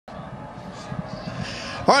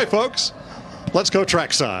All right, folks, let's go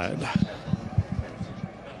trackside.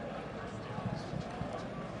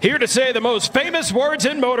 Here to say the most famous words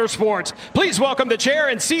in motorsports, please welcome the chair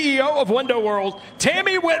and CEO of Window World,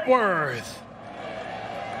 Tammy Whitworth.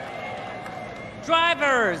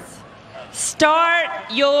 Drivers, start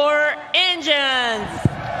your engines.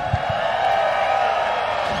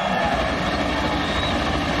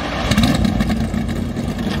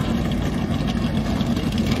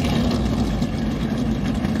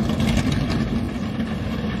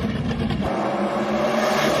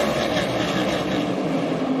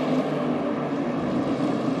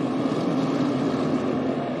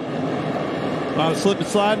 A lot of slip and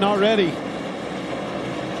sliding already.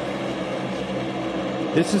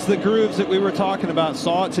 This is the grooves that we were talking about.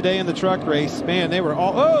 Saw it today in the truck race. Man, they were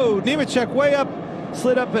all... Oh, Nemechek way up.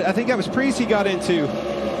 Slid up. I think that was Priest he got into.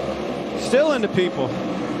 Still into people.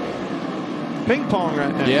 Ping pong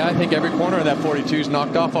right now. Yeah, I think every corner of that 42 is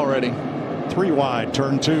knocked off already. 3 wide,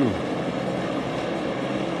 turn 2.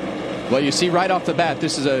 Well, you see right off the bat,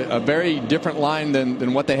 this is a very different line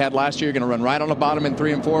than what they had last year. You're going to run right on the bottom in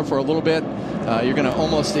 3 and 4 for a little bit. You're going to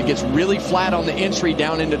almost, it gets really flat on the entry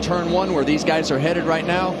down into turn 1 where these guys are headed right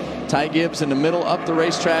now. Ty Gibbs in the middle up the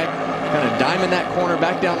racetrack, kind of diamond that corner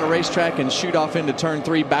back down the racetrack and shoot off into turn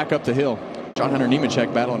 3 back up the hill. John Hunter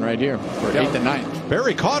Nemechek battling right here for 8th and 9th.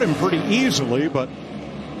 Barry caught him pretty easily, but...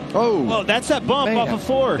 Oh, that's that bump off of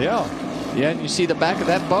Ford. Yeah. Yeah, and you see the back of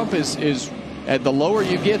that bump is at the lower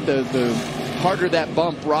you get, the harder that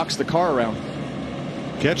bump rocks the car around.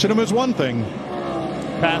 Catching him is one thing.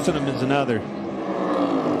 Passing him is another.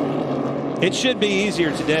 It should be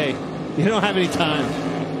easier today. You don't have any time.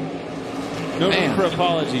 No room for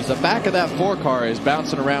apologies. The back of that 4 car is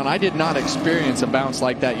bouncing around. I did not experience a bounce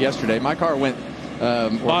like that yesterday. My car went,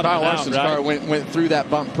 Kyle Larson's car went through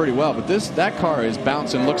that bump pretty well, but that car is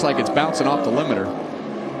bouncing. Looks like it's bouncing off the limiter.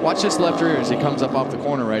 Watch this left rear as he comes up off the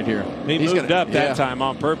corner right here. He's moved up that time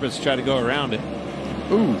on purpose to try to go around it.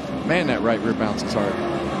 Ooh, man, that right rear bounce is hard.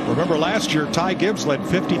 Remember last year, Ty Gibbs led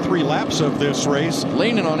 53 laps of this race.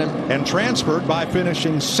 Leaning on him. And transferred by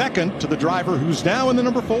finishing 2nd to the driver who's now in the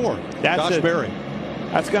number 4, Josh Berry.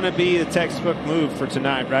 That's going to be the textbook move for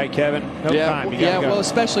tonight, right, Kevin? No time. Well,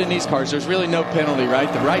 especially in these cars, there's really no penalty,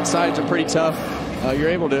 right? The right sides are pretty tough. You're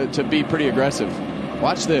able to be pretty aggressive.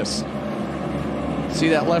 Watch this. See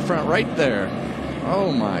that left front right there.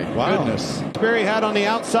 Oh, my goodness. Berry had on the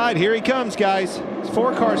outside. Here he comes, guys. This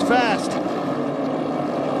 4 car's fast.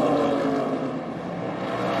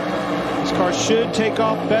 This car should take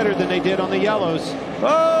off better than they did on the yellows.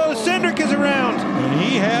 Oh, Cindric is around. And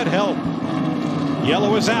he had help.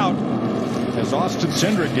 Yellow is out as Austin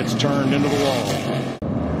Cindric gets turned into the wall.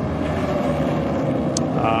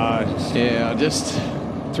 Yeah, just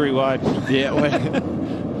 3 wide. Yeah,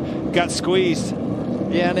 got squeezed.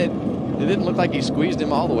 Yeah, and it didn't look like he squeezed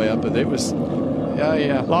him all the way up, but it was,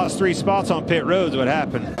 yeah. Lost 3 spots on pit roads. What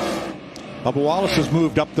happened? Bubba Wallace has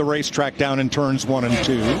moved up the racetrack down in turns 1 and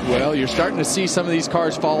 2. Well, you're starting to see some of these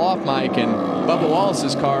cars fall off, Mike. And Bubba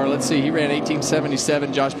Wallace's car, let's see, he ran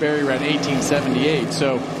 1877. Josh Berry ran 1878.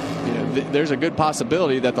 So, you know, there's a good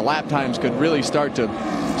possibility that the lap times could really start to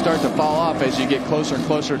fall off as you get closer and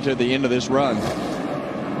closer to the end of this run.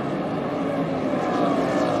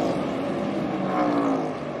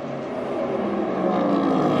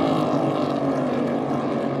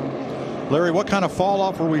 Larry, what kind of fall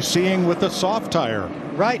off are we seeing with the soft tire?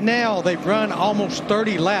 Right now, they've run almost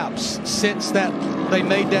 30 laps since they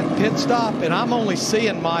made that pit stop, and I'm only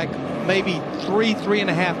seeing, Mike, maybe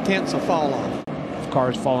 3.5 tenths of fall off.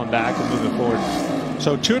 Car's falling back and moving forward.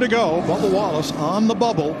 So 2 to go. Bubba Wallace on the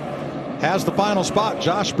bubble has the final spot.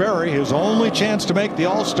 Josh Berry, his only chance to make the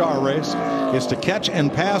All-Star race is to catch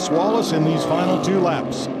and pass Wallace in these final 2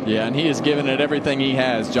 laps. Yeah, and he has given it everything he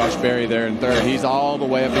has, Josh Berry there in 3rd. He's all the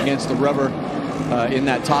way up against the rubber in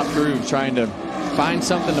that top groove, trying to find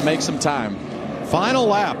something to make some time. Final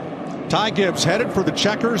lap. Ty Gibbs headed for the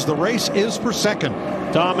checkers. The race is for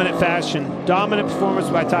 2nd. Dominant fashion. Dominant performance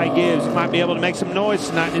by Ty Gibbs. Might be able to make some noise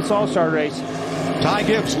tonight in this All-Star race. Ty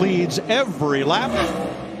Gibbs leads every lap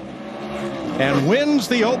and wins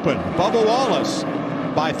the Open. Bubba Wallace,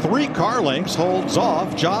 by 3 car lengths, holds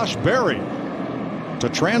off Josh Berry to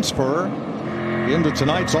transfer into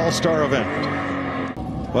tonight's All-Star event.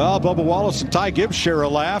 Well, Bubba Wallace and Ty Gibbs share a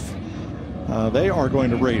laugh. They are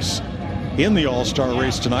going to race in the All-Star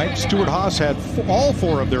race tonight. Stuart Haas had all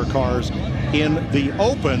 4 of their cars in the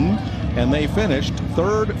Open, and they finished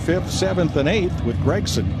 3rd, 5th, 7th, and 8th, with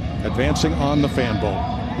Gregson advancing on the fan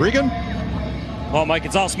boat. Regan? Well, Mike,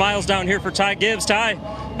 it's all smiles down here for Ty Gibbs. Ty,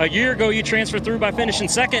 a year ago you transferred through by finishing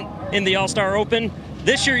 2nd in the All-Star Open.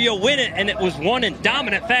 this year you'll win it, and it was won in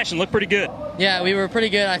dominant fashion. Looked pretty good. Yeah, we were pretty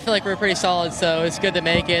good. I feel like we were pretty solid, so it's good to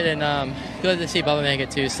make it, and good to see Bubba make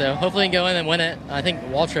it too. So hopefully we can go in and win it. I think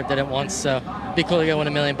Waltrip did it once, so it'd be cool to go win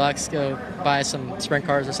 $1 million, go buy some sprint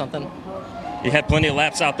cars or something. You had plenty of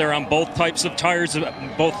laps out there on both types of tires,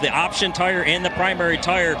 both the option tire and the primary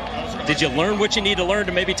tire. Did you learn what you need to learn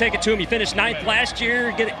to maybe take it to them? You finished 9th last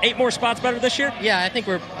year, get 8 more spots better this year? Yeah, I think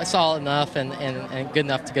we're solid enough and good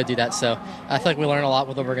enough to go do that. So I feel like we learned a lot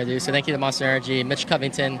with what we're going to do. So thank you to Monster Energy, Mitch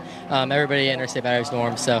Covington, everybody at Interstate Batteries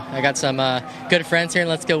Norm. So I got some good friends here, and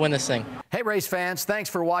let's go win this thing. Hey, race fans, thanks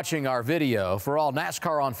for watching our video. For all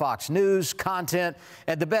NASCAR on Fox News, content,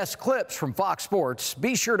 and the best clips from Fox Sports,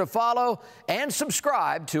 be sure to follow and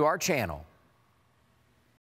subscribe to our channel.